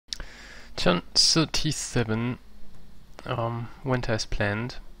Turn 37 went as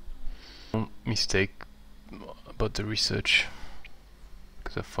planned. Mistake about the research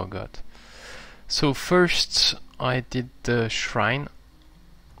because I forgot. So first I did the shrine.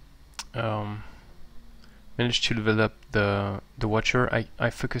 Managed to develop the Watcher. I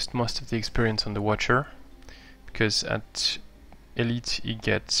focused most of the experience on the Watcher because at Elite you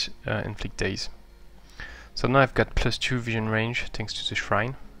get inflict days. So now I've got +2 vision range thanks to the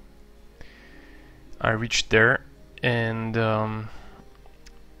shrine. I reached there and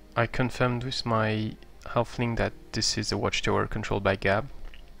I confirmed with my halfling that this is a watchtower controlled by Gab.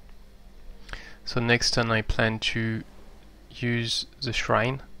 So next turn I plan to use the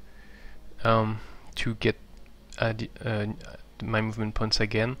shrine to get my movement points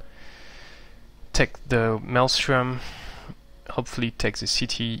again. Take the Maelstrom, hopefully take the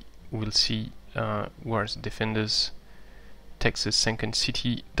city, we'll see where's the defenders. Take the sunken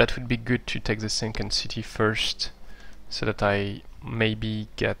city. That would be good to take the sunken city first, so that I maybe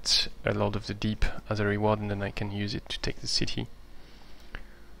get a Lord of the Deep as a reward, and then I can use it to take the city.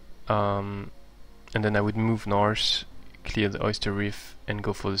 And then I would move north, clear the Oyster Reef, and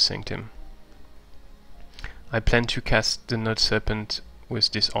go for the Sanctum. I plan to cast the Node Serpent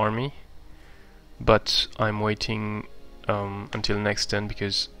with this army, but I'm waiting until next turn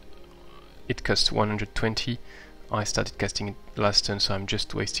because it costs 120. I started casting it last turn, so I'm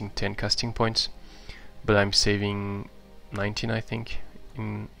just wasting 10 casting points, but I'm saving 19, I think,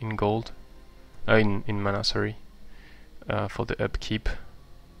 in gold, in mana, sorry, for the upkeep.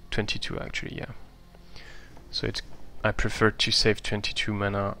 22 actually, yeah. So I prefer to save 22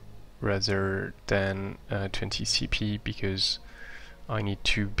 mana rather than 20 CP because I need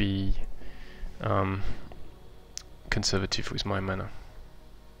to be conservative with my mana.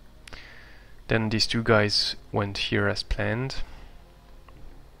 Then these two guys went here as planned.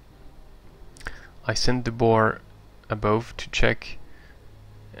 I sent the boar above to check,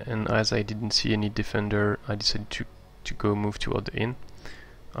 and as I didn't see any defender, I decided to go move toward the inn.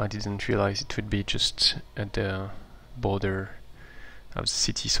 I didn't realize it would be just at the border of the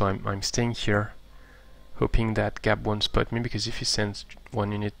city, so I'm staying here, hoping that Gab won't spot me, because if he sends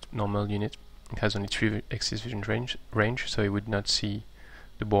one unit, normal unit, it has only 3 axis vision range, so he would not see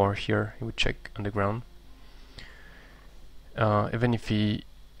the boar here, he would check on the ground. Even if he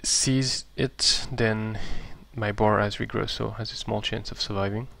sees it, then my boar has regrowth, so has a small chance of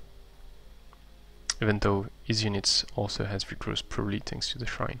surviving. Even though his units also has regrowth, probably thanks to the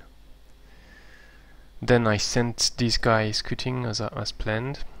shrine. Then I sent this guy scouting as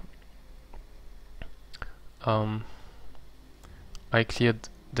planned. I cleared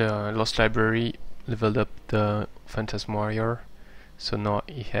the Lost Library, leveled up the Phantasm Warrior. So now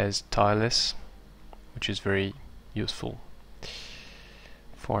he has Tireless, which is very useful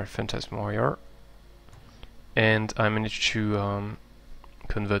for Phantasm Warrior. And I managed to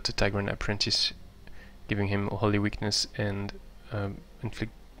convert the Tigran Apprentice, giving him Holy Weakness and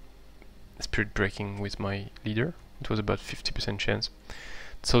inflict Spirit Breaking with my leader. It was about 50% chance.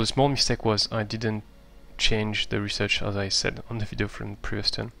 So the small mistake was I didn't change the research as I said on the video from the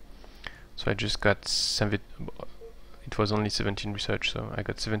previous turn. So I just got it was only 17 research, so I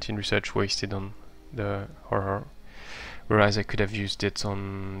got 17 research wasted on the horror, whereas I could have used it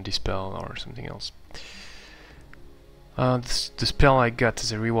on Dispel or something else. The spell I got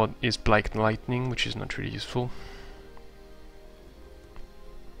as a reward is Blight Lightning, which is not really useful.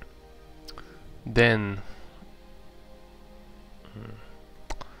 Then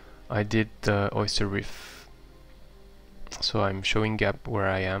I did the Oyster Reef, so I'm showing Gab where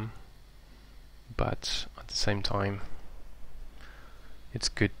I am, but at the same time it's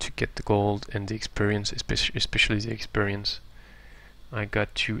good to get the gold and the experience, especially the experience. I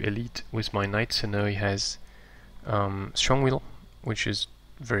got to Elite with my knight, so now he has Strong Will, which is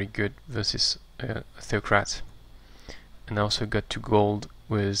very good versus a Theocrat. And I also got to gold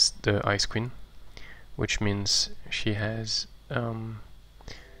with the Ice Queen, which means she has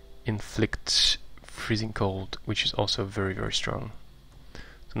Inflict Freezing Cold, which is also very, very strong.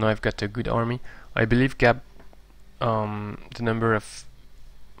 So now I've got a good army. I believe Gab, the number of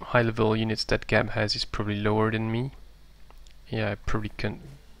high level units that Gab has is probably lower than me. Yeah, I probably can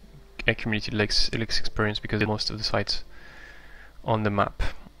accumulated Elix experience because most of the sites on the map,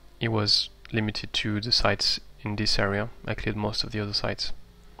 it was limited to the sites in this area. I cleared most of the other sites.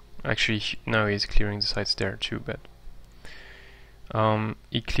 Actually, now he's clearing the sites there too, but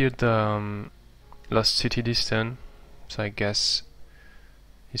he cleared the Lost City this turn, so I guess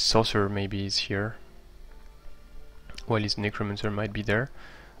his sorcerer maybe is here, while his necromancer might be there,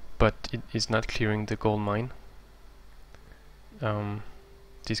 but it is not clearing the gold mine.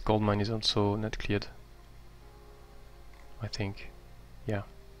 This gold mine is also not cleared, I think. Yeah,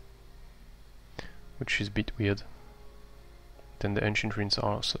 which is a bit weird. Then the ancient ruins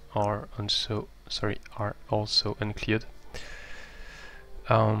are also uncleared.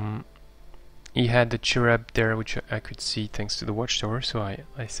 He had the cherub there, which I could see thanks to the watchtower, so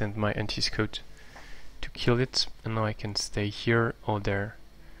I sent my anti-scout to kill it, and now I can stay here or there.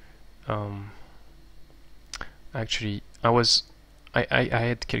 Actually, I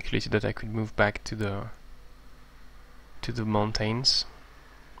had calculated that I could move back to the mountains.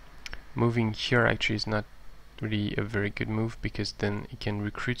 Moving here actually is not really a very good move, because then you can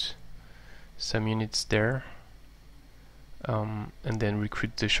recruit some units there, and then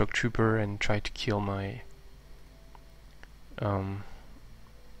recruit the shock trooper and try to kill my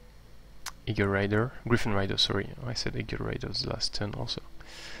Griffin Rider, sorry, I said Eagle Rider's last turn also.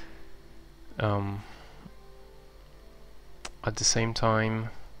 At the same time,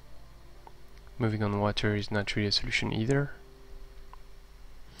 moving on water is not really a solution either.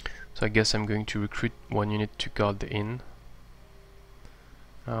 So I guess I'm going to recruit one unit to guard the inn.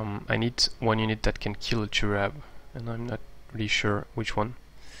 I need one unit that can kill a cherub, and I'm not really sure which one.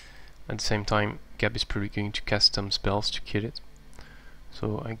 At the same time, Gab is probably going to cast some spells to kill it.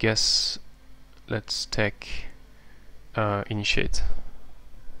 So I guess let's take initiate.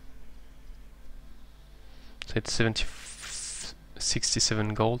 So it's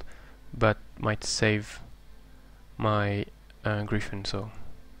 67 gold, but might save my Griffin, so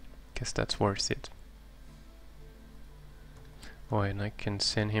guess that's worth it. Oh, and I can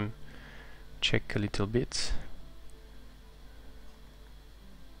send him check a little bit.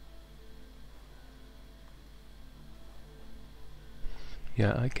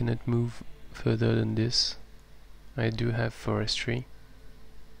 Yeah, I cannot move further than this. I do have forestry,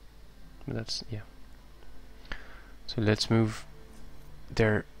 but that's, yeah. So let's move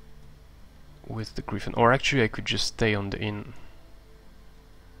there with the Griffin, or actually I could just stay on the inn.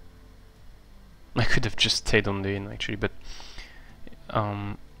 I could have just stayed on the inn actually, but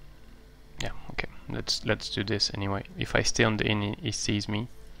yeah, okay, let's do this anyway. If I stay on the inn, he sees me,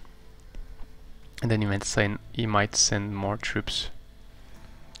 and then he might send more troops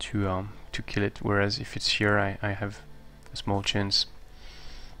to kill it. Whereas if it's here, I have a small chance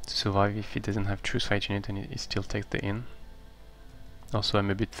to survive if he doesn't have troops fighting it, and he still takes the inn. Also, I'm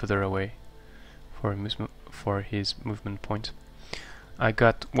a bit further away for his movement point. I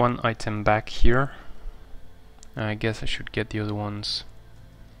got one item back here. I guess I should get the other ones.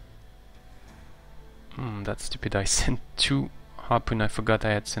 That's stupid. I sent 2 harpoon. I forgot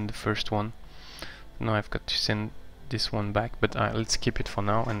I had sent the first one. Now I've got to send this one back, but let's keep it for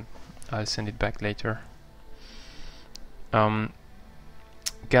now, and I'll send it back later. Gab,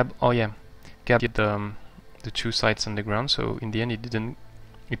 oh yeah, Gab did the 2 sites on the ground, so in the end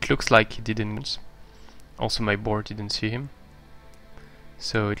it looks like he didn't. Also my board didn't see him,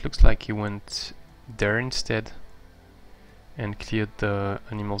 so it looks like he went there instead and cleared the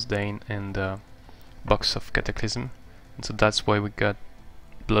Animal's Dane and the box of Cataclism, and so that's why we got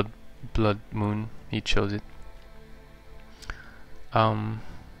Blood Moon. He chose it.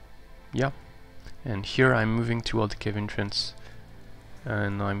 Yeah, and here I'm moving toward the cave entrance,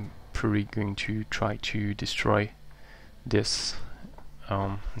 and I'm probably going to try to destroy this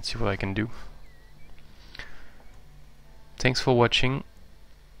and see what I can do. Thanks for watching,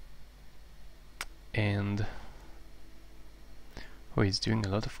 and oh, he's doing a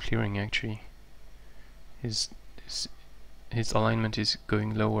lot of clearing actually. His alignment is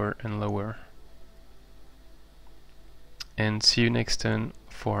going lower and lower. And see you next turn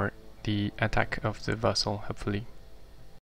for the attack of the vassal, hopefully.